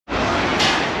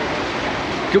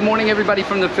Good morning, everybody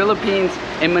from the Philippines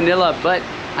in Manila, but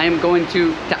I am going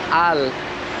to TAAL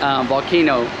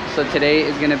Volcano. So today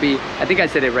is gonna be, I think I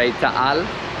said it right, TAAL.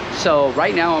 So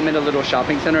right now I'm in a little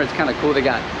shopping center. It's kind of cool. They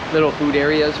got little food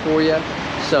areas for you.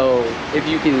 So if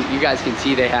you guys can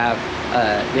see, they have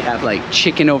like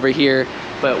chicken over here,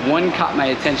 but one caught my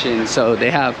attention. So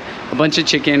they have a bunch of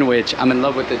chicken, which I'm in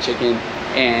love with the chicken,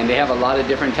 and they have a lot of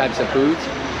different types of foods.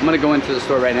 I'm gonna go into the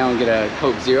store right now and get a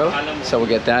Coke Zero. So we'll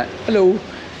get that. Hello.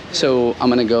 So I'm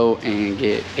gonna go and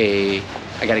get I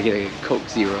gotta get a Coke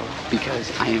Zero because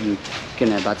I am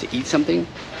about to eat something.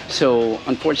 So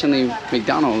unfortunately,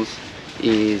 McDonald's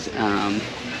is,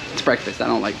 it's breakfast. I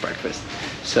don't like breakfast.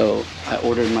 So I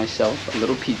ordered myself a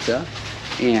little pizza,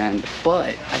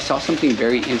 but I saw something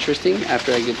very interesting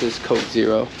after I get this Coke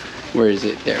Zero. Where is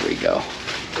it? There we go.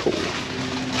 Cool.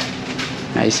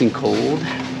 Nice and cold.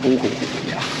 Oh,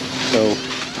 yeah. So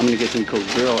I'm gonna get some Coke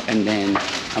Zero, and then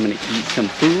I'm gonna eat some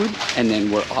food, and then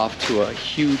we're off to a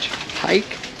huge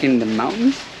hike in the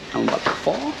mountains. I'm about to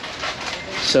fall.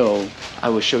 So I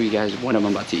will show you guys what I'm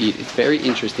about to eat. It's very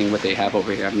interesting what they have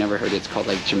over here. I've never heard it. It's called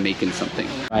like Jamaican something.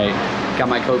 I got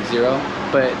my Coke Zero,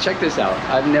 but check this out.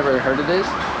 I've never heard of this.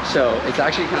 So it's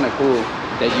actually kind of cool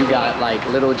that you got like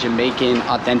little Jamaican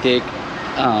authentic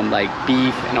like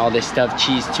beef and all this stuff,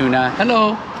 cheese, tuna.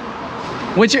 Hello.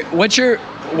 What's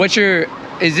your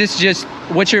is this just,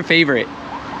 what's your favorite?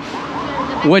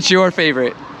 What's your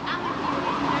favorite?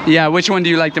 Yeah, which one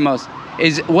do you like the most?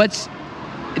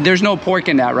 There's no pork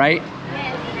in that, right?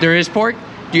 Yes. There is pork?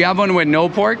 Do you have one with no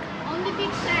pork? Only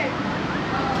beef,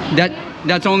 sir.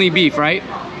 That's only beef, right?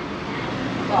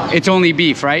 It's only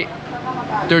beef, right?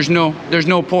 There's no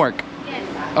pork.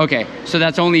 Yes. Okay, so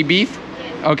that's only beef?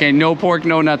 Yes. Okay, no pork,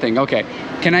 no nothing. Okay.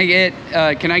 Can I get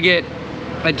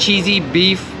a cheesy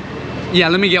beef? Yeah,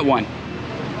 let me get one.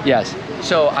 Yes.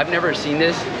 So I've never seen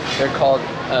this. They're called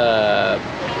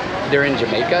they're in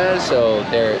Jamaica, so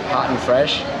they're hot and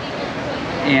fresh.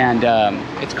 And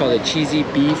it's called a cheesy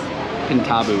beef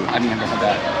pintabu. I've never had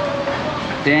that.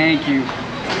 Thank you.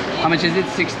 How much is it?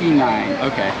 $69.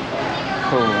 Okay.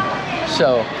 Cool.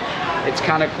 So it's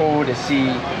kind of cool to see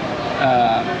 5,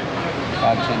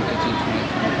 10, 15, 20,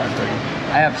 25, 30.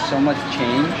 I have so much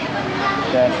change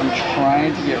that I'm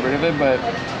trying to get rid of it, but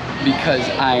because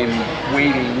I'm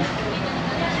waiting,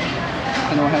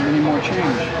 I don't have any more change.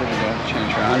 There we go.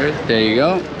 Change for 100. There you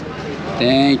go.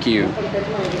 Thank you.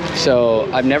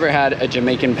 So I've never had a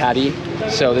Jamaican patty,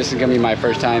 so this is gonna be my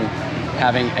first time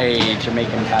having a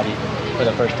Jamaican patty for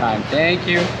the first time. Thank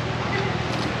you.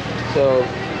 So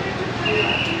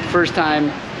first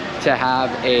time to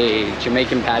have a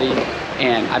Jamaican patty,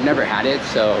 and I've never had it,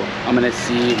 so I'm gonna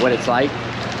see what it's like.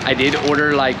 I did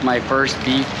order like my first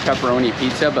beef pepperoni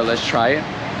pizza, but let's try it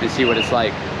and see what it's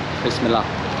like. Bismillah.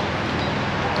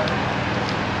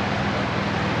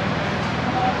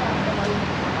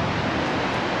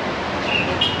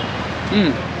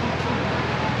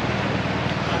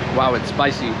 Wow, it's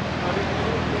spicy.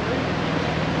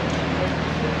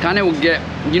 Kind of will get,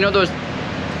 you know those,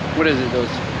 what is it, those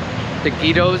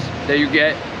taquitos that you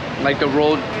get, like the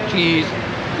rolled cheese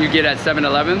you get at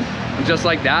 7-Eleven? Just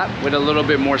like that, with a little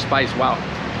bit more spice. Wow.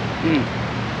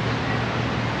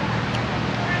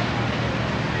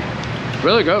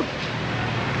 Really good.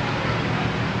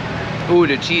 Ooh,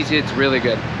 the cheese hits really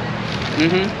good.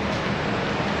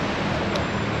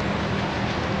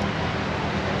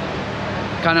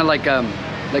 Kind of like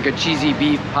a cheesy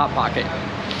beef hot pocket.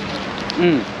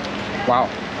 Wow.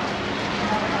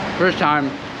 First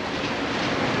time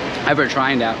ever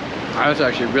trying that. That's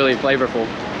actually really flavorful.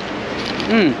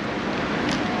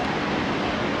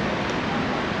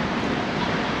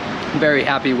 Very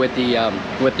happy with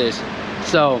this.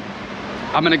 So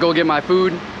I'm gonna go get my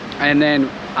food, and then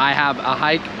I have a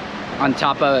hike on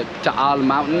top of TAAL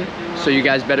Mountain. So you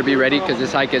guys better be ready, because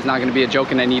this hike is not gonna be a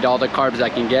joke, and I need all the carbs I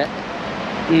can get.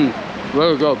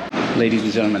 Really good. Ladies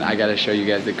and gentlemen, I gotta show you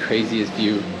guys the craziest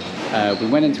view. We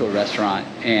went into a restaurant,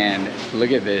 and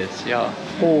look at this, y'all.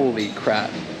 Holy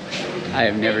crap. I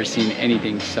have never seen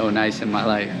anything so nice in my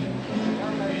life.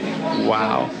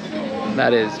 Wow,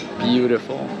 that is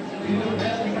beautiful.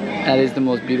 That is the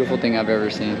most beautiful thing I've ever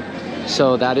seen.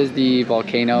 So that is the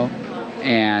volcano,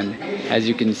 and as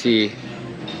you can see,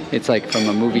 it's like from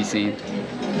a movie scene.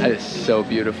 That is so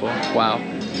beautiful. Wow.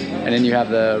 And then you have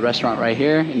the restaurant right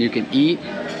here, and you can eat,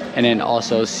 and then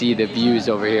also see the views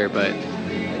over here. But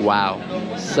wow,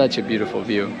 such a beautiful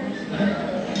view.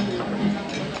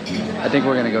 I think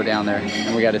we're gonna go down there,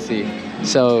 and we gotta see.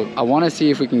 So I wanna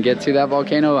see if we can get to that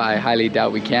volcano. I highly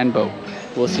doubt we can, but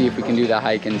we'll see if we can do the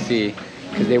hike and see,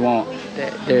 because they won't,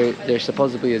 there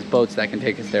supposedly is boats that can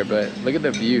take us there, but look at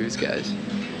the views, guys.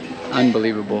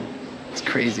 Unbelievable. It's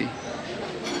crazy.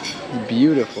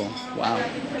 Beautiful. Wow.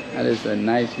 That is a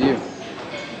nice view.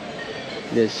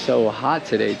 It is so hot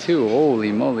today too.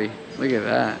 Holy moly. Look at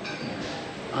that.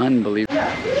 Unbelievable.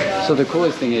 So the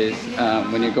coolest thing is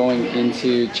when you're going in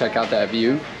to check out that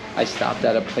view, I stopped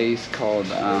at a place called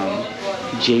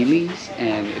Jaylee's,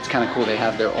 and it's kind of cool. They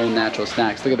have their own natural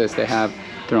snacks. Look at this. They have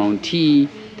their own tea.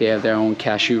 They have their own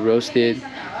cashew roasted.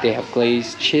 They have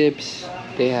glazed chips.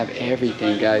 They have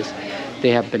everything, guys. They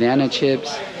have banana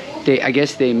chips. I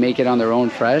guess they make it on their own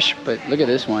fresh, but look at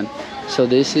this one. So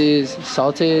this is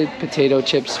salted potato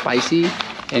chip spicy,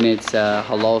 and it's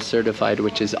halal certified,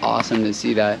 which is awesome to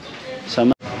see that.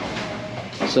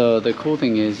 So the cool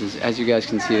thing is as you guys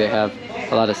can see, they have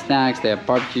a lot of snacks. They have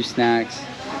barbecue snacks.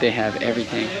 They have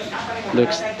everything.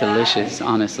 Looks delicious,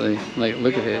 honestly. Like,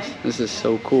 look at this. This is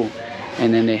so cool.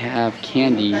 And then they have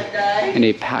candy, and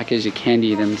they package the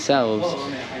candy themselves,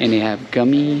 and they have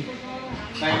gummy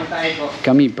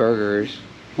burgers,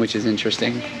 which is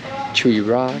interesting. Chewy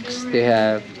rocks. They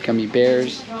have gummy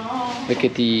bears. Look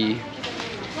at the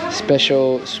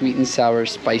special sweet and sour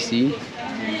spicy.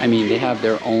 I mean, they have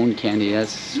their own candy.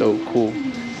 That's so cool,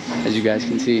 as you guys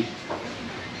can see.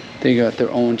 They got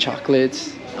their own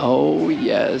chocolates. Oh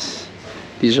yes,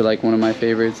 these are like one of my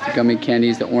favorites. The gummy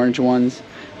candies, the orange ones,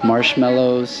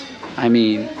 marshmallows. I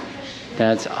mean,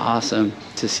 that's awesome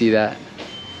to see that.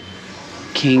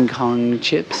 King Kong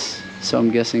chips. So I'm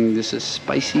guessing this is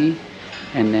spicy.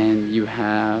 And then you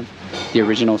have the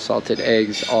original salted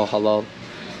eggs, all halal.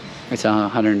 It's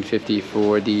 150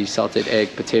 for the salted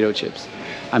egg potato chips.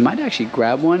 I might actually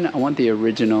grab one. I want the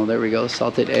original. There we go.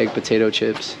 Salted egg potato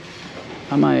chips.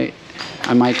 I might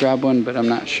grab one, but I'm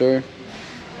not sure.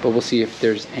 But we'll see if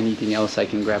there's anything else I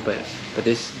can grab. But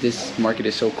this market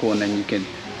is so cool, and then you can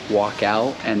walk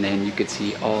out, and then you could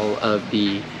see all of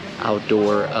the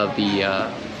outdoor of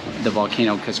the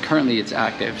volcano, because currently it's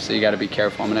active, so you got to be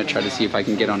careful. I'm gonna try to see if I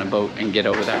can get on a boat and get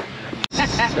over there.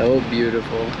 So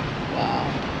beautiful. Wow.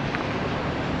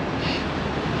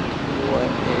 What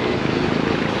a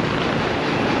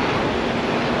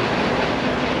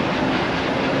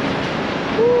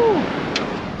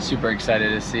super excited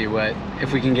to see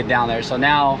if we can get down there. So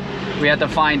now we have to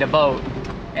find a boat,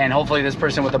 and hopefully this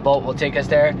person with the boat will take us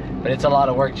there, but it's a lot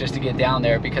of work just to get down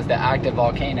there because the active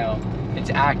volcano, it's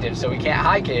active, so we can't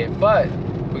hike it, but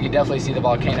we can definitely see the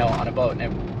volcano on a boat, and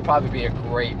it would probably be a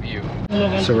great view.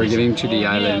 So we're getting to the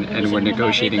island and we're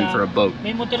negotiating for a boat.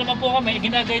 May motor naman po kami,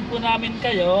 gina-guide po namin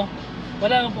kayo.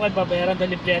 Wala naman po kayo babayaran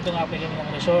dahil librado nga po kami ng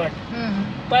resort.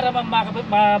 Para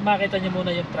makita niyo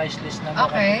muna yung price list na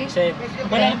Okay. Kasi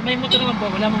may motor naman po,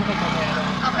 wala naman kayo babayaran.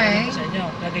 Okay. Sa inyo,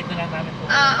 na-guide na lang namin po.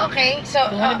 Okay. So,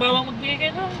 kung halimbawa magbigay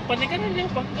kayo ng paniganilyo,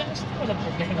 pangganas na walang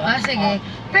problema. sige.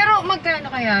 Pero magkano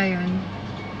kaya yun?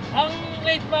 Ang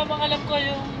rate ma'am, alam ko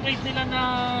yung rate nila na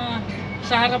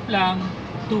sa harap lang,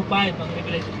 2.5 ang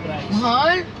regulated price.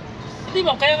 Mahal? Hindi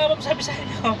ma'am, kaya nga ma'am sabi sa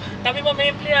inyo, kami ma'am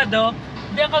may empleyado,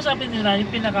 hindi ang kausapin nyo na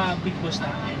yung pinaka-big boss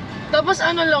namin. Tapos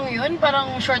ano lang yun?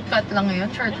 Parang shortcut lang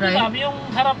yun? Short Hindi ride? ma'am, yung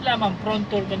harap lamang, front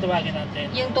tour kung tawagin natin.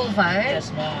 Yung 2.5?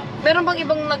 Yes ma'am. Meron bang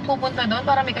ibang nagpupunta doon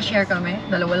para may ka-share kami?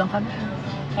 Dalawa lang kami.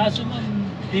 Kaso ma'am,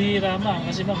 bihira ma'am,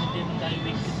 kasi ma'am hindi naman tayo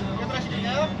week.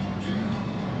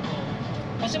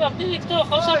 Kasi ma'am, dinig to,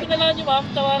 kausapin na lang nyo ma'am,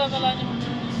 tawaran na lang nyo.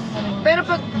 Pero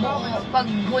pag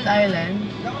whole island?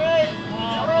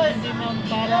 Hindi ma'am,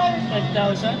 parang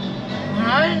 5,000.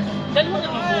 Mahal? Dalawa na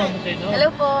ma'am buwan mo tayo doon. Hello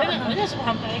po. Yes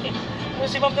ma'am,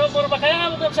 si ma'am naman puro ba, kaya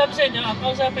nga ma'am sabi sa inyo, ang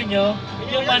kausapin nyo,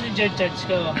 yung manager charge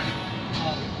ko.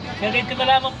 Kaya ko na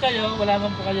lamang kayo, wala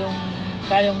man po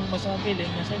kayong masamang feeling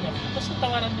na sa inyo. Basta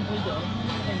tawaran niyo po doon.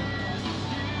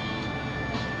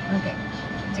 Okay.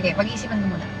 Sige, pag-iisipan ko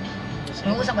muna.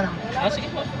 Mag-uusap ko lang.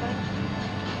 Sige po.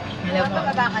 Hello po.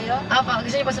 Bababa kayo? Opo,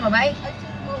 gusto niyo po sumabay?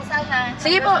 Oo, sana.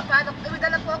 Sige po. May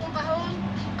dala po akong kahon.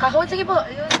 Kahon, sige po.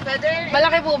 Ayun, pwede.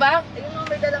 Malaki po ba? Ayun,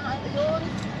 may dalang ayun.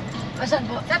 Asan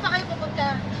po? Saan pa kayo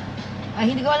pupunta?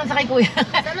 Ay, hindi ko alam sa kay kuya.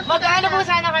 Mag-ano po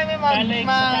sana kami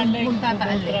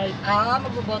magtataal eh.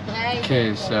 Mag-boat ride.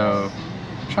 Okay, so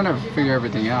trying to figure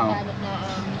everything out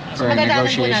for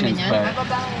Magdadaanan po namin negotiations, yan. but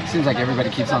it seems like everybody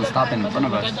keeps on stopping in front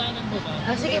of us.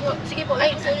 Sige po, sige po.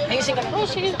 Ay, ayusin ka. Oh,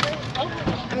 sige.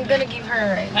 I'm gonna give her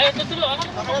a ride. Ay, tutulo. Ako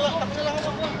na lang.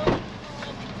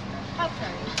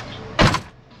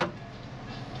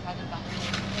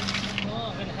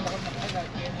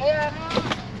 Kaya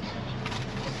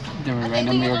Then we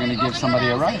randomly were going to give somebody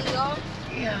a ride.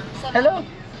 Yeah. Hello.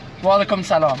 Walaikum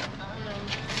salam.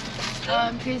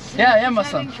 He's Yeah,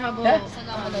 Muslim. having trouble Yeah.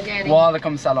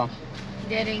 Walaikum salam.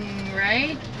 getting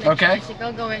right. Okay.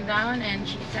 Bicycle going down, and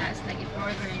she asked like if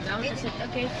we're going down. I said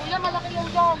okay. kuya, malaki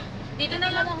yung dyan. Dito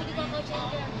na lang.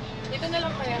 Dito na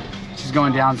lang kaya. She's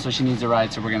going down, so she needs a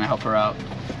ride, so we're gonna help her out.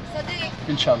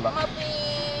 Inshallah.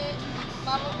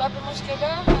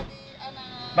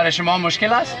 But Shimon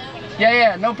mushkilas?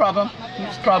 Yeah, no problem.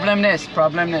 Problemness,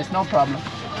 no problem.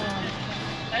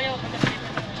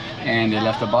 And they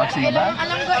left the box in the back.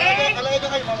 Alam ko eh.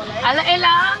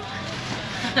 Lang.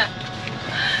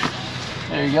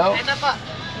 There you go. Ito po.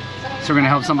 So we're gonna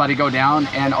help somebody go down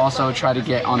and also try to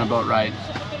get on a boat ride.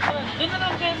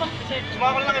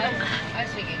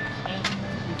 Sige.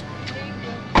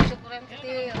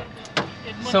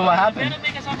 So what happened?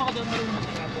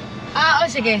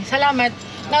 Sige. Salamat.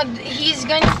 Now, he's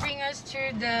going to bring us to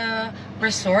the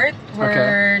resort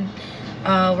where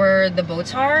the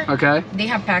boats are. Okay. They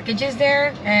have packages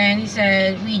there, and he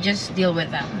said we just deal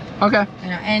with them. Okay.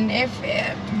 And if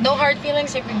no hard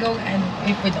feelings if we go and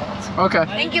if we don't. Okay.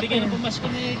 Thank you. Bigyan ng pumasko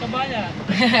ni Kabaya.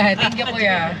 Thank you,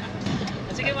 Kuya.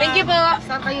 Sige, Thank you po.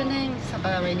 Saan kayo Neng? Sa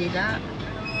Maynila?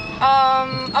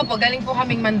 Opo, galing po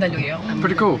kaming Mandaluyong.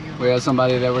 Pretty cool. We have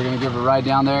somebody that we're gonna give a ride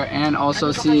down there and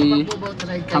also see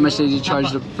how much did you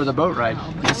charge for the boat ride.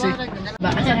 Let's see.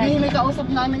 Sabihin, may kausap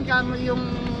namin kamo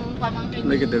yung pamangkin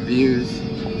Look at the views.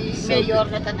 So Mayor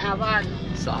na Tanawan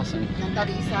it's awesome. ng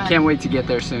Talisan. Can't wait to get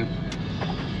there soon.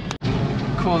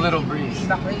 Cool little breeze.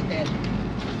 Evacuated.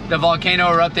 The volcano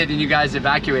erupted and you guys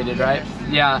evacuated, right?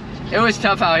 Yeah. It was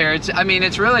tough out here. I mean,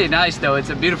 it's really nice though.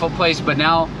 It's a beautiful place, but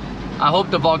now I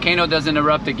hope the volcano doesn't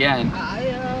erupt again.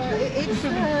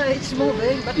 It's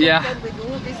moving, but Yeah. what can we do?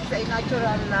 This is a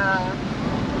natural.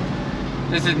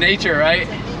 This is nature, right?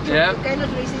 Yeah. Yep. You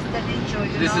cannot resist the nature.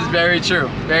 This is very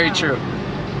true. Very true.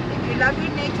 If you love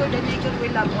your nature, the nature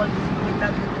will love all. Will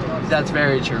love you too. Also. That's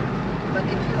very true. But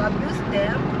if you abuse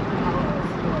them,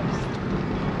 of course.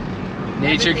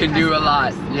 Nature can do a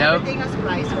lot. Yep. Everything has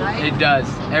price, right? It does.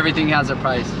 Everything has a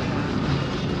price.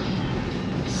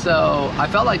 So I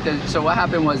felt like so what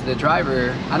happened was the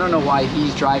driver, I don't know why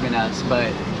he's driving us,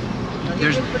 but He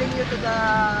will bring you to the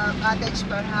cottage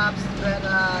perhaps where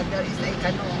there is a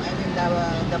canoe, I mean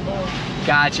the boat,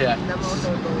 gotcha. the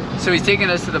motorboat. So he's taking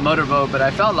us to the motorboat, but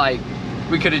I felt like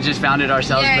we could have just found it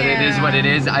ourselves, but it is what it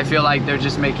is. I feel like they're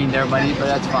just making their money, but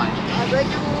that's fine. When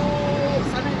you,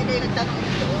 sana hindi kayo nagtanong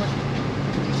doon.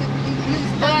 You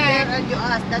stand there and you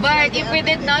ask. That's why But they if are we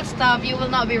did there. not stop, you will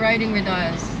not be riding with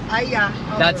us. Yeah.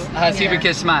 That's Hasiba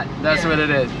Kismat. That's what it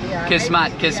is. Yeah,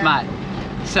 Kismat, maybe, Kismat.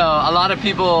 So a lot of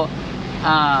people,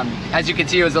 as you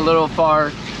can see, it was a little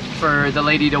far for the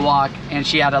lady to walk, and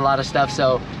she had a lot of stuff.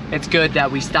 So it's good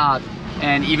that we stopped.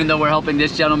 And even though we're helping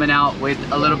this gentleman out with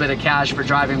a little bit of cash for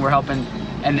driving, we're helping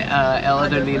an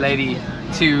elderly lady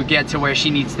to get to where she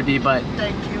needs to be. But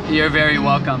Thank you. you're very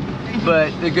welcome.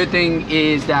 But the good thing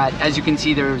is that, as you can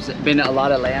see, there's been a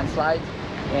lot of landslides,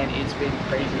 and it's been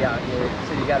crazy out here.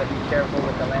 So you got to be careful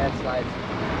with the landslides.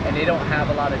 And they don't have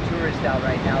a lot of tourists out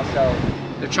right now, so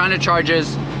they're trying to charge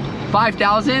us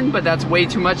 5,000, but that's way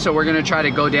too much. So we're gonna try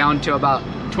to go down to about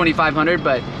 2,500.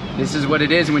 But this is what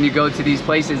it is when you go to these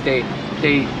places. They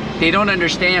don't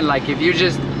understand. Like, if you're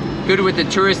just good with the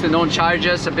tourists and don't charge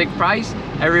us a big price,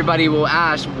 everybody will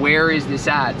ask, where is this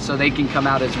at? So they can come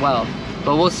out as well.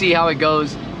 But we'll see how it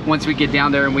goes once we get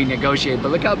down there and we negotiate. But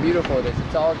look how beautiful it is.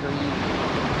 It's all green,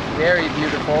 very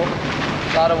beautiful.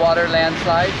 A lot of water,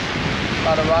 landslides, a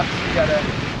lot of rocks. You gotta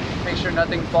make sure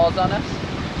nothing falls on us.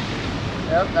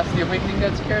 Yep, that's the only thing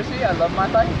that scares me. I love my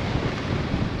life.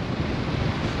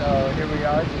 So here we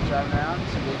are, just driving around.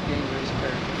 It's a big dangerous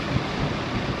curve.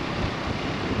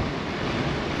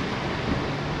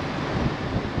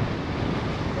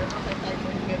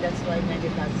 That's why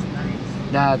Meditas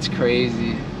nice. That's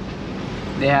crazy.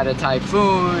 They had a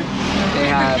typhoon. They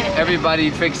have everybody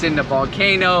fixing the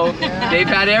volcano. Yeah. They've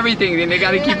had everything, and they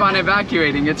got to keep on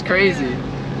evacuating. It's crazy.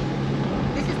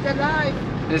 This is the life.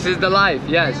 This is the life,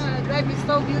 yes. Yeah, life is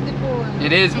so beautiful.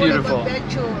 It is Full of beautiful.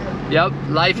 adventure. Yep,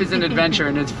 life is an adventure,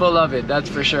 and it's full of it, that's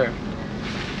for sure.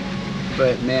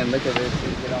 But man, look at this.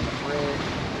 You get on the bridge.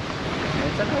 And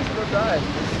it's a nice little drive. You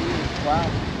see, wow.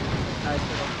 Nice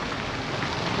little.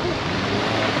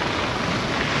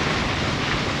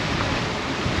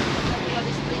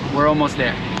 We're almost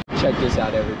there. Check this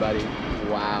out, everybody.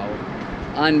 Wow.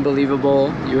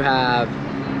 Unbelievable. You have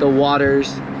the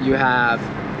waters, you have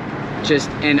just,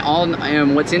 and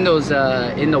what's in those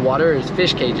in the water is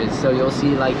fish cages. So you'll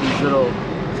see like these little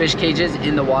fish cages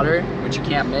in the water, which you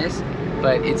can't miss.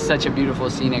 But it's such a beautiful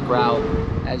scenic route,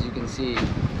 as you can see.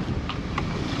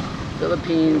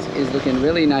 Philippines is looking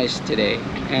really nice today,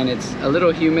 and it's a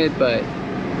little humid, but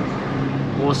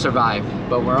we'll survive.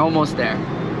 But we're almost there.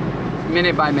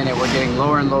 Minute by minute, we're getting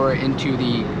lower and lower into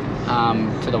the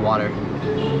to the water.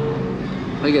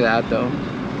 Look at that though.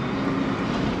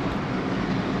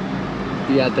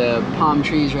 You got the palm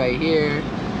trees right here.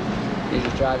 You're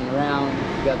just driving around.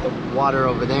 You got the water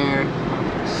over there.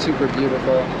 Super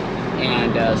beautiful.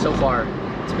 And so far,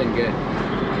 it's been good.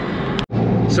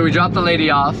 So we dropped the lady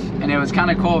off, and it was kind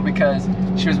of cool because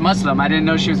she was Muslim. I didn't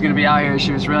know she was going to be out here.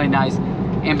 She was really nice.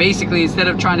 And basically, instead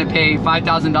of trying to pay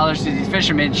 $5,000 to these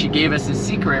fishermen, she gave us a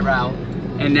secret route.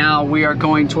 And now we are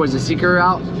going towards the secret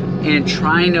route and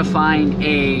trying to find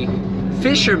a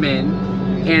fisherman.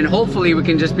 And hopefully we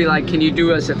can just be like, can you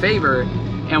do us a favor?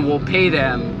 And we'll pay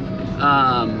them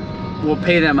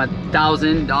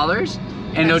 $1,000,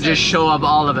 and they'll just show up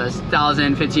all of us,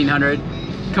 1,000, 1,500.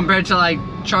 Compared to like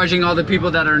charging all the people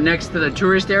that are next to the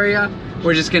tourist area,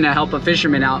 we're just gonna help a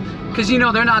fisherman out. Cause you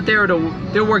know, they're not there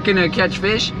they're working to catch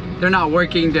fish. They're not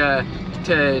working to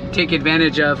take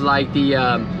advantage of like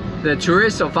the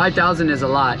tourists. So 5,000 is a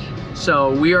lot.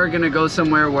 So we are gonna go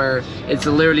somewhere where it's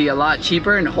literally a lot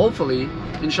cheaper, and hopefully,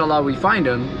 inshallah, we find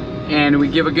them and we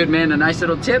give a good man a nice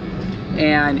little tip.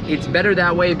 And it's better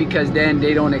that way because then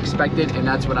they don't expect it, and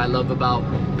that's what I love about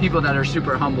people that are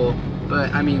super humble.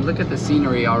 But I mean, look at the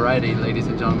scenery already, ladies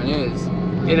and gentlemen.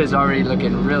 It is already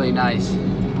looking really nice.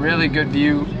 Really good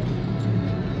view.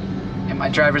 And my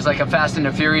driver's like a Fast and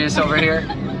the Furious over here.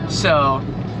 So,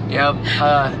 yep,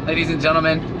 ladies and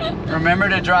gentlemen, remember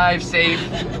to drive safe.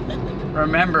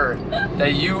 Remember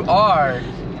that you are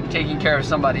taking care of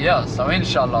somebody else. So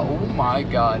inshallah, oh my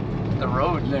God, the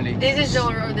road literally. This is the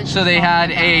road that so they had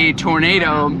a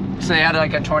tornado. So they had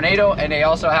like a tornado, and they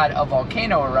also had a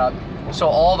volcano erupt. So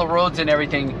all the roads and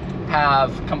everything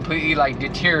have completely like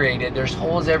deteriorated. There's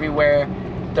holes everywhere.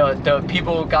 The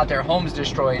people got their homes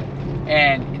destroyed,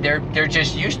 and they're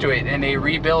just used to it, and they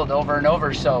rebuild over and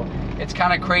over. So it's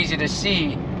kind of crazy to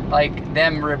see like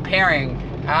them repairing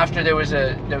after there was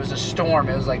a storm.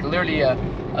 It was like literally a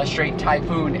straight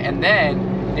typhoon, and then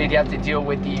they'd have to deal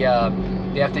with the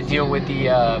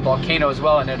volcano as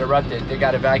well, and it erupted. They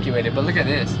got evacuated. But look at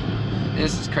this.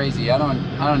 This is crazy. I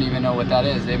don't even know what that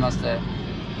is. They must have.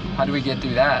 How do we get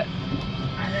through that?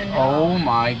 I don't know. Oh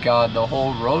my God, the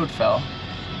whole road fell.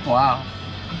 Wow.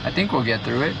 I think we'll get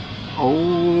through it.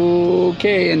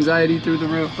 Okay, anxiety through the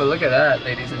roof. But look at that,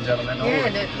 ladies and gentlemen.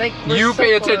 Yeah, Oh. like You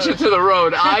pay attention to the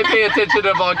road. I pay attention to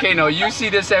the volcano. You see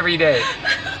this every day.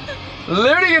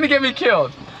 Literally gonna get me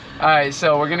killed. All right,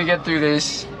 so we're gonna get through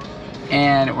this,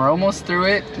 and we're almost through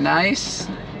it. Nice.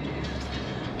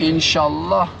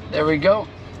 Inshallah. There we go.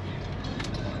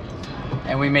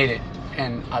 And we made it.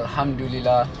 And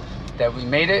alhamdulillah that we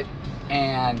made it.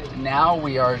 And now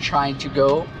we are trying to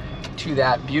go to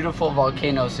that beautiful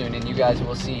volcano soon, and you guys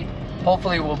will see.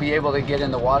 Hopefully we'll be able to get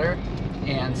in the water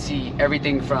and see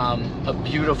everything from a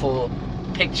beautiful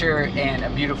picture and a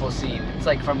beautiful scene. It's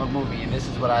like from a movie, and this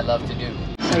is what I love to do.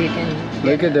 So you can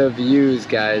Look at the views,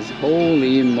 guys.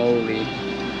 Holy moly.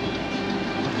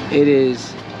 It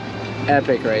is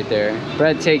epic right there.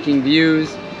 Breathtaking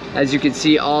views. As you can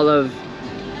see, all of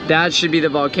that should be the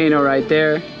volcano right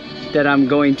there that I'm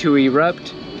going to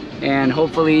erupt, and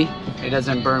hopefully it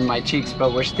doesn't burn my cheeks.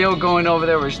 But we're still going over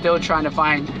there. We're still trying to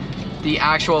find the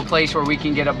actual place where we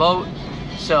can get a boat,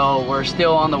 so we're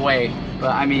still on the way.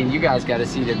 But I mean, you guys got to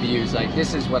see the views. Like,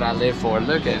 this is what I live for.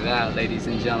 Look at that, ladies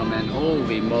and gentlemen.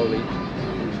 Holy moly,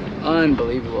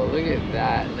 unbelievable. Look at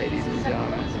that, ladies and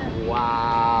gentlemen.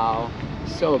 Wow,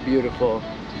 so beautiful.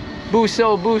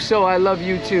 Buso, Buso, I love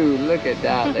you too. Look at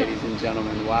that, ladies and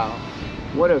gentlemen. Wow,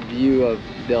 what a view of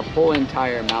the whole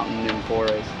entire mountain and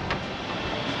forest.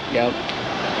 Yep,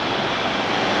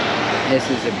 this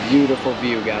is a beautiful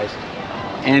view, guys,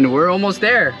 and we're almost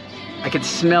there. I can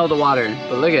smell the water,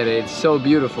 but look at it. It's so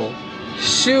beautiful.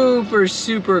 Super,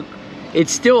 super.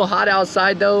 It's still hot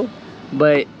outside though,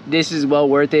 but this is well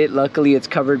worth it. Luckily, it's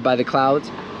covered by the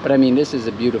clouds. But I mean, this is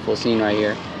a beautiful scene right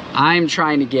here. I'm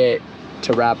trying to get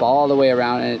to wrap all the way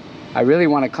around it. I really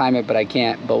want to climb it, but I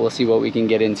can't. But we'll see what we can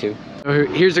get into.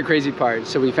 Here's the crazy part.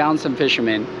 So we found some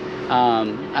fishermen.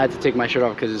 I had to take my shirt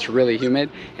off because it's really humid,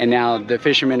 and now the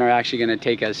fishermen are actually going to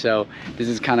take us. So this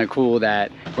is kind of cool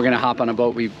that we're going to hop on a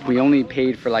boat. We only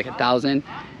paid for like 1,000.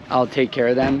 I'll take care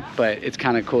of them, but it's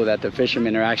kind of cool that the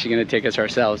fishermen are actually going to take us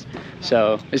ourselves.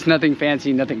 So it's nothing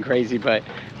fancy, nothing crazy, but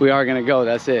we are going to go.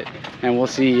 That's it, and we'll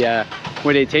see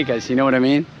where they take us. You know what I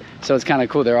mean? So it's kind of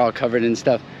cool. They're all covered in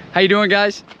stuff. How you doing,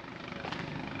 guys?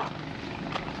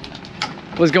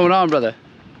 What's going on, brother?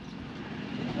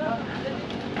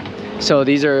 So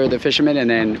these are the fishermen, and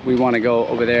then we want to go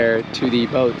over there to the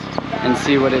boats and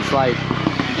see what it's like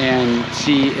and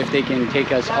see if they can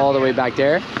take us all the way back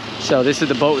there. So this is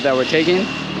the boat that we're taking,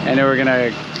 and then we're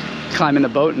gonna climb in the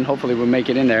boat and hopefully we'll make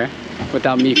it in there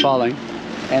without me falling.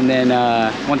 And then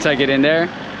once I get in there,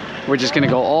 we're just gonna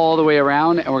go all the way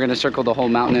around and we're gonna circle the whole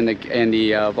mountain and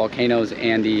the volcanoes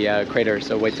and the crater.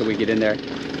 So wait till we get in there.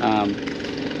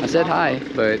 I said hi,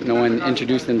 but no one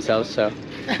introduced themselves, so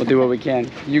we'll do what we can.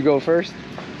 You go first.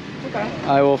 Okay.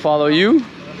 I will follow you.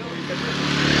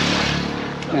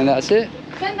 And that's it.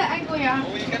 Saan ba ay kuya?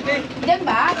 Diyan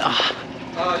ba?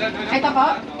 Ito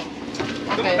po?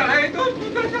 Okay.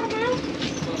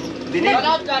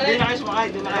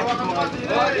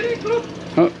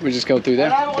 Oh, we just go through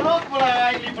there.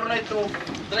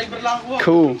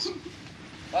 Cool.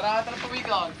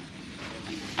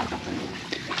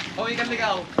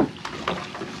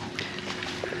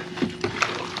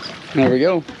 There we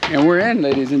go. And we're in,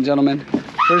 ladies and gentlemen.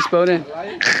 First boat in.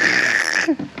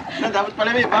 Dapat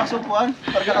pala may box upuan.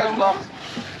 Parga kang box.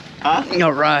 Ha?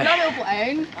 All right.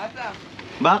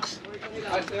 Box?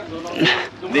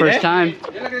 First time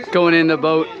going in the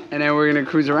boat, and then we're gonna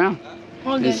cruise around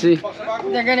and see.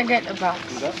 They're gonna get a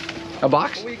box. A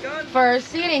box? For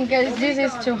seating, because this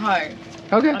is too hard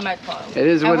Okay. on my phone. It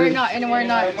is what it is. And we're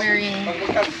not wearing...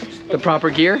 The proper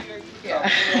gear? Yeah.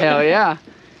 Hell yeah.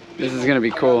 This is gonna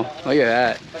be cool. Look at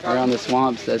that. We're on the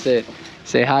swamps. That's it.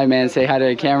 Say hi, man. Say hi to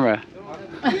the camera.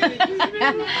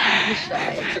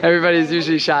 Everybody's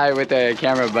usually shy with the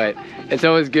camera, but it's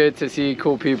always good to see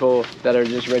cool people that are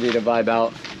just ready to vibe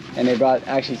out. And they brought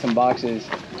actually some boxes.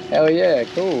 Hell yeah,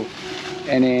 cool.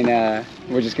 And then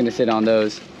we're just gonna sit on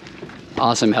those.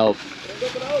 Awesome help.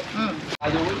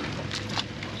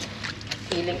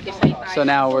 So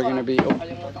now we're gonna be... Oh.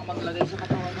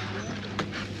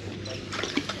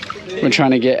 We're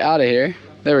trying to get out of here.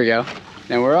 There we go.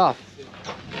 And we're off.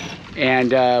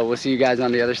 And we'll see you guys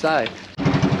on the other side.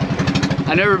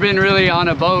 I've never been really on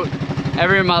a boat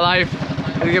ever in my life.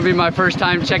 It's gonna be my first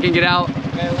time checking it out.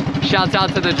 Shouts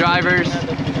out to the drivers.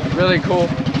 Really cool.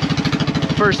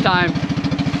 First time.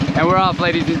 And we're off,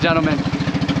 ladies and gentlemen.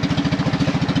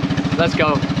 Let's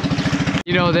go.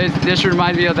 You know, this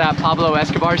reminds me of that Pablo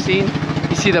Escobar scene.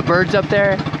 You see the birds up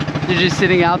there? They're just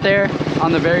sitting out there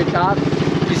on the very top.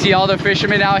 You see all the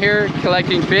fishermen out here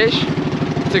collecting fish.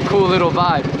 It's a cool little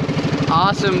vibe.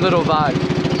 Awesome little vibe.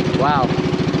 Wow,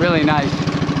 really nice.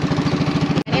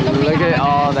 Look at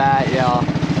all that, y'all.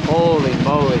 Holy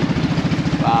moly.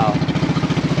 Wow.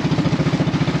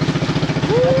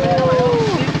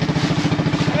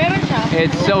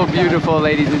 It's so beautiful,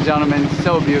 ladies and gentlemen.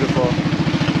 So beautiful.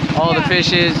 All the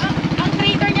fishes.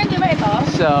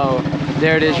 So,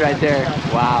 there it is right there.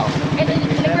 Wow.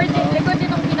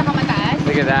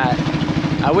 Look at that.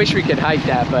 I wish we could hike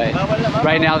that, but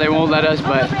right now they won't let us,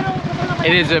 but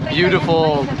it is a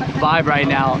beautiful vibe right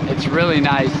now. It's really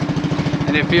nice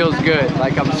and it feels good.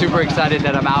 Like, I'm super excited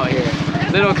that I'm out here.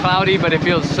 A little cloudy, but it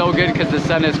feels so good because the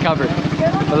sun is covered.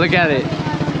 But look at it.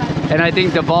 And I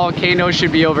think the volcano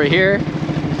should be over here.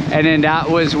 And then that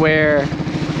was where,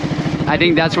 I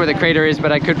think that's where the crater is,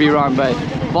 but I could be wrong. But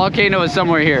volcano is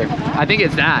somewhere here. I think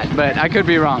it's that, but I could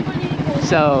be wrong.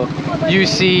 So you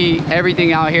see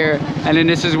everything out here, and then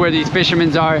this is where these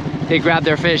fishermen are. They grab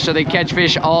their fish, so they catch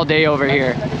fish all day over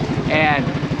here. And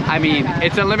I mean,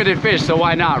 it's unlimited fish, so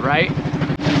why not, right?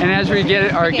 And as we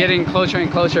are getting closer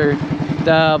and closer,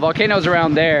 the volcano's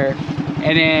around there,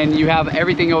 and then you have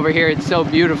everything over here. It's so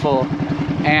beautiful,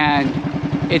 and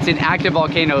it's an active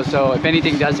volcano, so if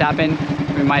anything does happen,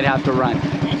 we might have to run.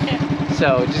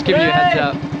 So just giving you a heads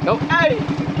up. Oh.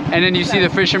 And then you see the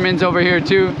fishermen's over here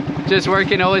too, just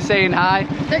working, always saying hi.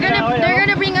 They're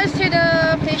gonna bring us to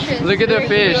the fishes. Look at the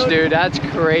fish, dude. That's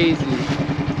crazy.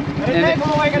 And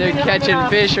they're catching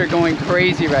fish or going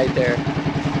crazy right there.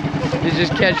 They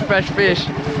just catch fresh fish.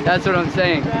 That's what I'm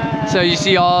saying. So you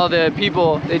see all the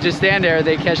people, they just stand there,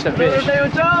 they catch the fish.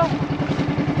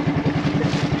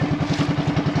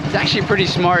 It's actually pretty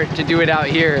smart to do it out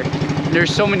here.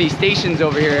 There's so many stations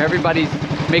over here. Everybody's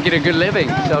making a good living.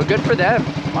 So good for them.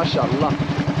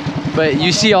 MashaAllah. But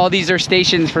you see all these are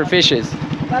stations for fishes.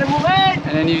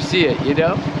 And then you see it, you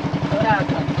know?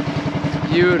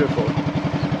 Beautiful.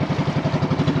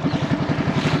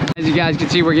 As you guys can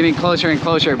see, we're getting closer and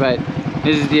closer, but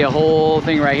this is the whole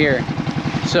thing right here.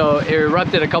 So it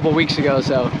erupted a couple weeks ago,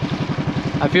 so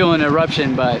I feel an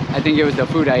eruption, but I think it was the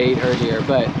food I ate earlier.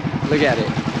 But look at it,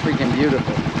 freaking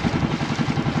beautiful.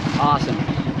 Awesome,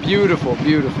 beautiful,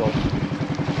 beautiful.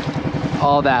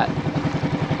 All that.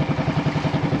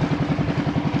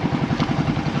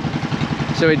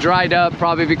 So it dried up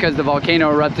probably because the volcano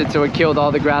erupted, so it killed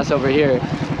all the grass over here.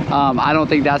 I don't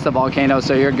think that's the volcano,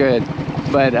 so you're good.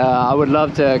 But I would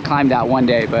love to climb that one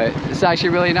day, but it's actually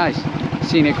really nice.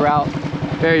 Scenic route,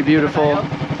 very beautiful.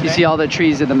 You see all the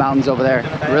trees in the mountains over there.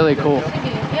 Really cool.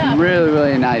 Really,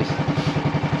 really nice.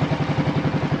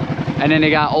 And then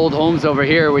they got old homes over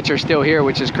here, which are still here,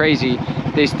 which is crazy.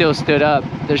 They still stood up.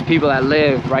 There's people that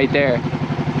live right there.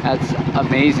 That's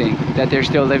amazing that they're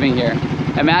still living here.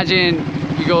 Imagine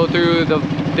you go through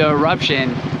the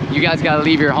eruption, you guys gotta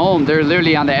leave your home. They're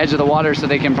literally on the edge of the water, so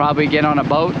they can probably get on a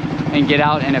boat and get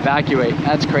out and evacuate.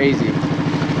 That's crazy.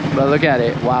 But look at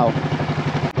it, wow.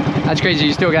 That's crazy.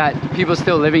 You still got people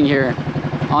still living here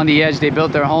on the edge. They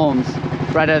built their homes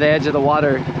right at the edge of the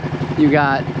water. You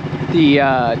got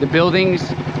the buildings,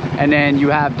 and then you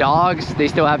have dogs. They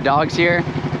still have dogs here,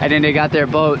 and then they got their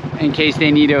boat in case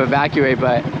they need to evacuate.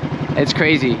 But it's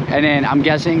crazy. And then I'm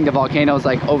guessing the volcano is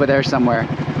like over there somewhere.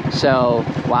 So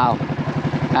wow,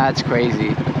 that's crazy.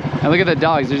 And look at the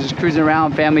dogs. They're just cruising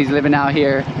around. Families living out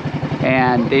here,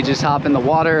 and they just hop in the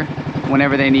water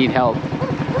whenever they need help.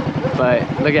 But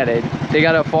look at it. They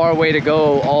got a far way to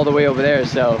go all the way over there,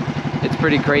 so it's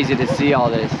pretty crazy to see all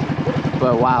this.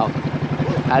 But wow,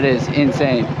 that is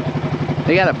insane.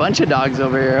 They got a bunch of dogs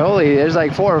over here. Holy, there's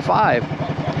like 4 or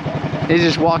 5. They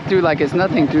just walk through like it's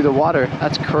nothing through the water.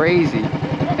 That's crazy.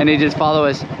 And they just follow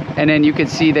us. And then you can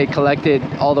see they collected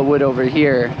all the wood over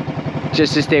here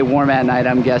just to stay warm at night,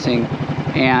 I'm guessing.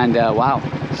 And wow,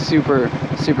 super,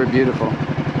 super beautiful.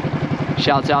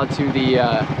 Shouts out to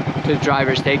the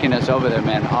drivers taking us over there,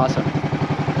 man. Awesome.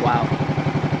 Wow.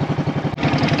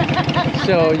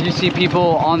 So you see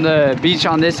people on the beach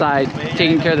on this side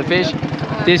taking care of the fish.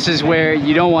 This is where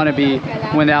you don't want to be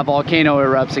when that volcano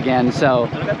erupts again. So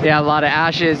they had a lot of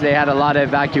ashes. They had a lot of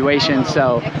evacuations.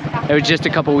 So it was just a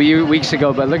couple weeks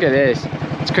ago, but look at this.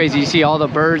 It's crazy. You see all the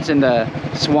birds and the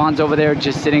swans over there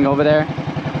just sitting over there.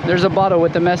 There's a bottle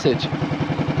with the message.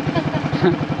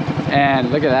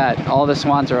 And look at that. All the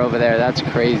swans are over there. That's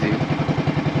crazy.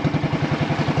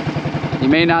 You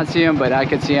may not see them, but I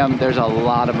could see them. There's a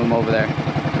lot of them over there.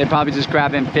 They're probably just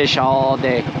grabbing fish all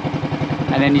day.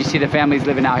 And then you see the families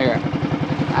living out here.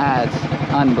 That's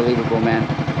unbelievable, man.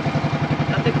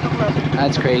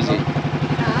 That's crazy.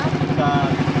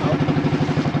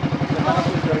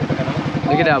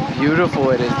 Look at how beautiful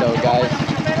it is though, guys.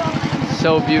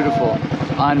 So beautiful.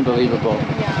 Unbelievable.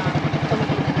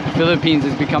 Philippines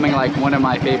is becoming like one of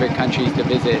my favorite countries to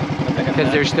visit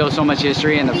because there's still so much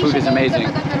history and the food is amazing.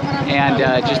 And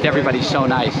just everybody's so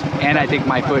nice. And I think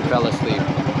my foot fell asleep.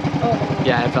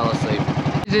 Yeah, I fell asleep.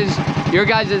 This is your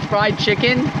guys' fried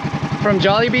chicken from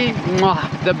Jollibee.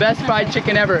 Mwah, the best fried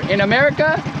chicken ever. In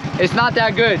America, it's not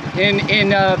that good. In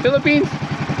Philippines,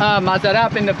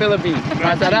 masarap in the Philippines.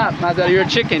 Masarap. Your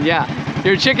chicken, yeah.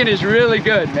 Your chicken is really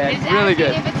good, man. It's really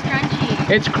good. If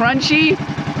it's crunchy.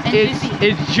 It's crunchy.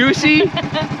 It's juicy.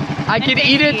 I could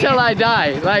eat it till I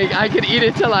die. Like, I could eat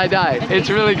it till I die. It's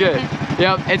really good.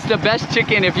 Yep, it's the best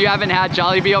chicken. If you haven't had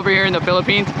Jollibee over here in the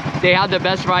Philippines, they have the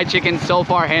best fried chicken so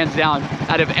far, hands down,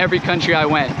 out of every country I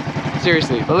went.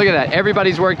 Seriously, but look at that.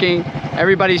 Everybody's working.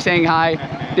 Everybody's saying hi.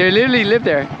 They literally live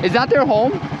there. Is that their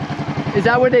home? Is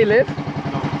that where they live?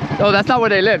 Oh, that's not where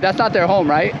they live. That's not their home,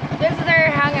 right? This is their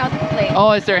hangout place.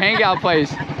 Oh, it's their hangout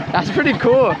place. That's pretty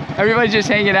cool. Everybody's just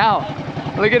hanging out.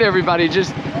 Look at everybody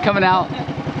just coming out.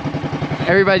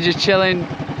 Everybody just chilling,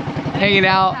 hanging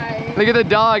out. Look at the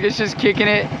dog, it's just kicking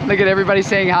it. Look at everybody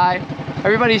saying hi.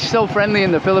 Everybody's so friendly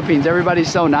in the Philippines. Everybody's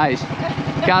so nice.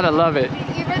 Gotta love it.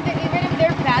 Even if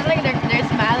they're bad, like they're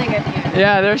smiling at you.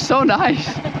 Yeah, they're so nice.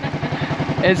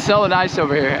 It's so nice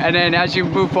over here. And then as you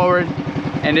move forward,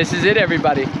 and this is it,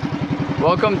 everybody.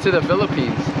 Welcome to the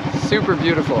Philippines. Super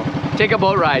beautiful. Take a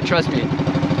boat ride, trust me.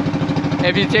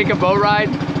 If you take a boat ride,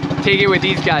 take it with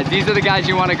these guys. These are the guys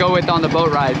you want to go with on the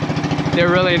boat ride. They're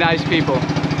really nice people.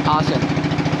 Awesome.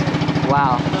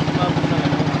 Wow.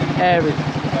 Everything.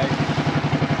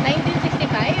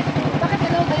 1965? Bakit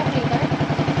dalawa ba yung crater?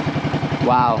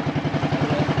 Wow.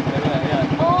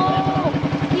 Oh,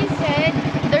 he said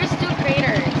there's 2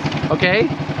 craters. Okay.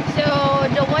 So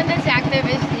the one that's active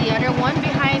is the other one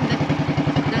behind the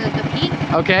peak.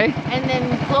 Okay. And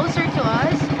then closer to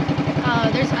us,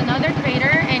 there's another crater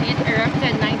and it erupted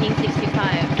in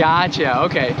 1965. Gotcha.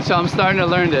 Okay. So I'm starting to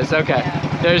learn this. Okay.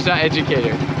 Yeah. There's an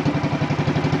educator.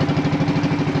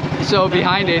 So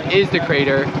behind it is the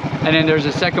crater, and then there's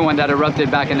a second one that erupted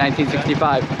back in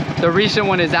 1965. The recent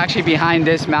one is actually behind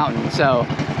this mountain, so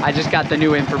I just got the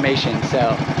new information. So,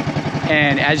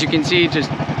 and as you can see, just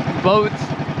boats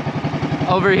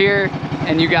over here,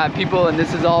 and you got people, and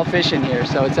this is all fishing here,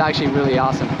 so it's actually really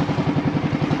awesome.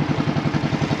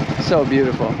 So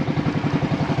beautiful.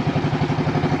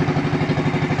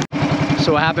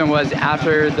 So what happened was,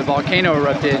 after the volcano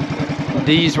erupted,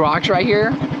 these rocks right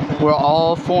here were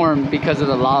all formed because of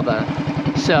the lava.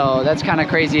 So that's kind of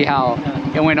crazy how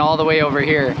it went all the way over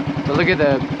here. But look at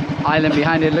the island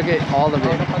behind it. Look at all of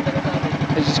it.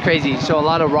 It's just crazy. So a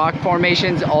lot of rock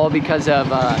formations, all because of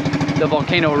the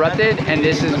volcano erupted, and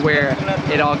this is where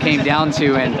it all came down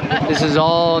to, and this is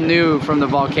all new from the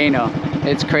volcano.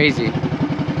 It's crazy.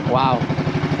 Wow.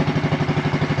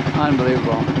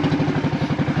 Unbelievable.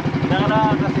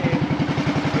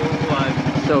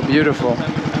 So beautiful.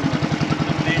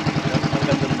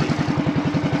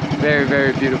 Very,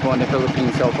 very beautiful in the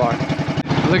Philippines so far.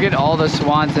 Look at all the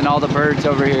swans and all the birds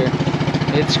over here.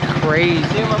 It's crazy.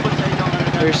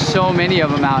 There's so many of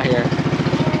them out here.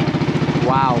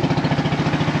 Wow.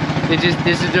 This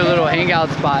is their little hangout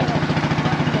spot.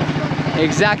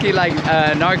 Exactly like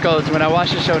Narcos, when I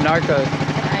watched the show Narcos.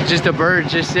 Just the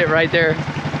birds just sit right there.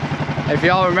 If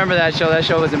y'all remember that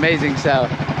show was amazing. So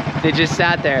they just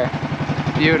sat there.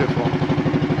 Beautiful.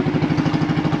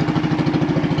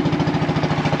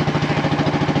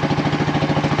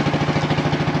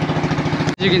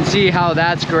 You can see how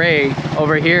that's gray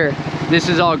over here. This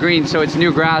is all green, so it's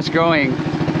new grass growing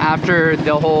after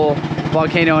the whole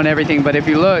volcano and everything. But if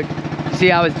you look, see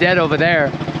how it's dead over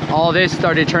there? All this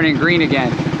started turning green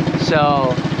again.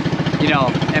 So, you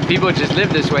know, and people just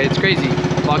live this way. It's crazy.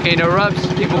 Volcano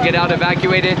erupts, people get out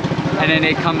evacuated, and then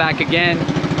they come back again,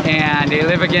 and they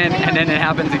live again, and then it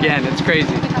happens again. It's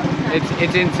crazy.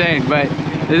 It's insane, but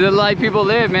this is the life people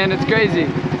live, man. It's crazy.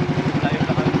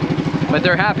 But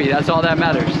they're happy, that's all that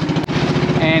matters.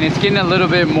 And it's getting a little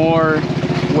bit more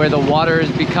where the water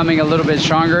is becoming a little bit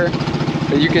stronger.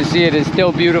 But you can see it is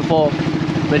still beautiful.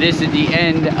 But this is the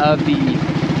end of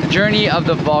the journey of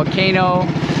the volcano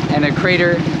and the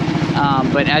crater.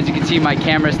 But as you can see, my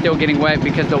camera is still getting wet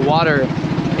because the water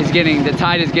is the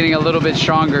tide is getting a little bit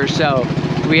stronger. So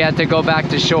we had to go back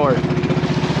to shore.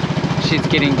 Shit's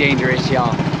getting dangerous,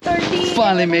 y'all.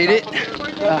 Finally made it.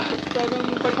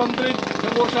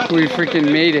 We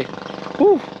freaking made it.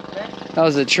 Whew. That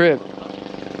was a trip.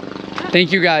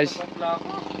 Thank you guys.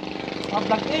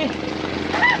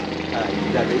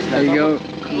 There you go.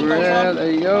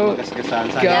 There you go. Got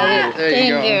it. There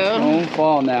you go. Don't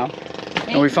fall now.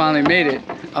 And we finally made it.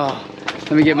 Oh,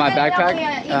 let me get my backpack.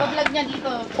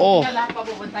 Oh,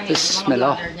 just smell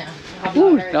off.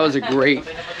 Woo, that was a great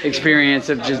experience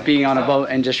of just being on a boat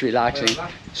and just relaxing.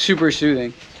 Super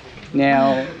soothing.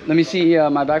 Now, let me see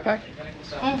my backpack.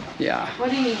 Yeah. What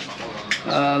do you need?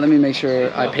 Let me make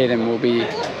sure I pay them. Will be,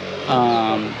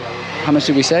 how much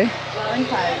did we say? 1.5.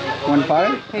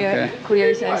 1.5? Yeah. Okay. Kuya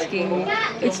is asking,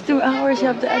 it's 2 hours, you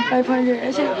have to add 500.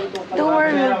 I said, don't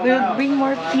worry, we'll bring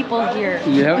more people here.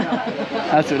 Yep.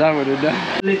 That's what I would have done.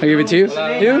 I'll give it to you.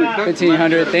 You?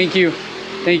 1,500. Thank you.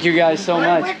 Thank you guys so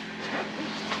much.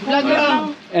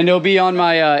 And it'll be on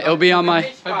my,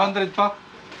 500 pa.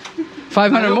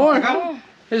 500 more.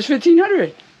 There's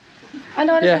 1,500.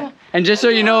 Yeah. And just so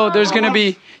you know, there's gonna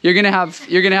be, you're gonna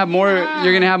have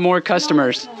more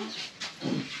customers.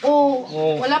 Oh,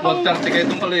 wala pang... 130 kayo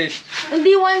itong kalis.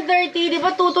 Hindi 130, di ba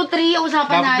 2 to 3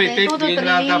 usapan natin? 2 to 3.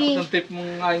 Dapat yung tip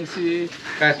mong ayon si,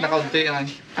 kahit na kaunti ay.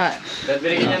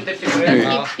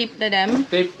 Tip to them?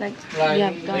 Tip. Like,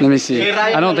 Right. Let me see.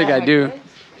 I don't think I do.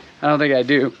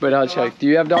 But I'll check. Do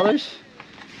you have dollars?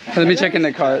 Let me check in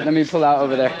the cart. Let me pull out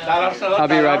over there. I'll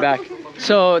be right back.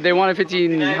 So they wanted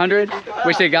 1,500,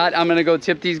 which they got. I'm gonna go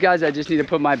tip these guys. I just need to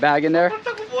put my bag in there,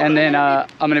 and then I'm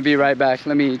gonna be right back.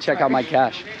 Let me check out my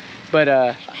cash. But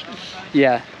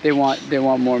yeah, they want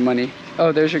more money.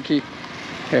 Oh, there's your key.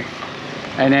 Here,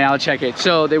 and then I'll check it.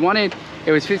 So they wanted,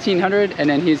 it was 1,500, and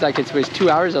then he's like, it was 2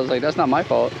 hours. I was like, that's not my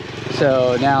fault.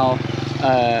 So now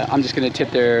I'm just gonna tip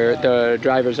the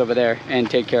drivers over there and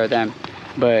take care of them.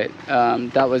 But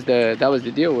that was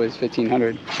the deal, was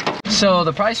 1,500. So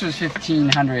the price was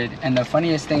 1,500, and the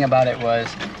funniest thing about it was,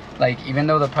 like, even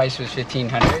though the price was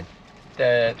 1,500,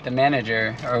 the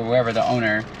manager or whoever, the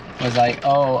owner, was like,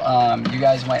 oh, you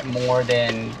guys went more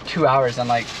than 2 hours. I'm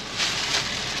like,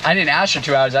 I didn't ask for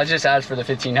 2 hours. I just asked for the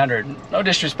 1,500. No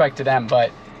disrespect to them, but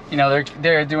you know,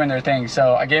 they're doing their thing.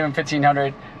 So I gave them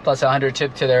 1,500 plus 100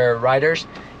 tip to their riders,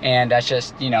 and that's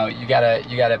just, you know, you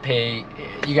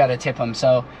gotta tip them.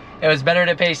 So it was better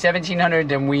to pay 1,700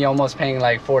 than we almost paying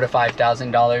like $4,000 to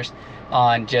 $5,000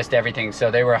 on just everything. So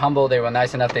they were humble, they were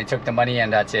nice enough, they took the money,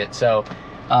 and that's it. So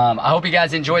I hope you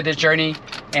guys enjoyed this journey,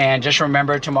 and just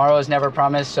remember, tomorrow is never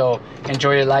promised, so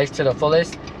enjoy your life to the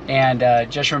fullest. And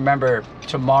just remember,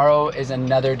 tomorrow is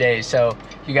another day. So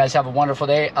you guys have a wonderful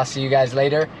day. I'll see you guys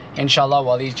later, inshallah,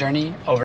 Wali's journey over.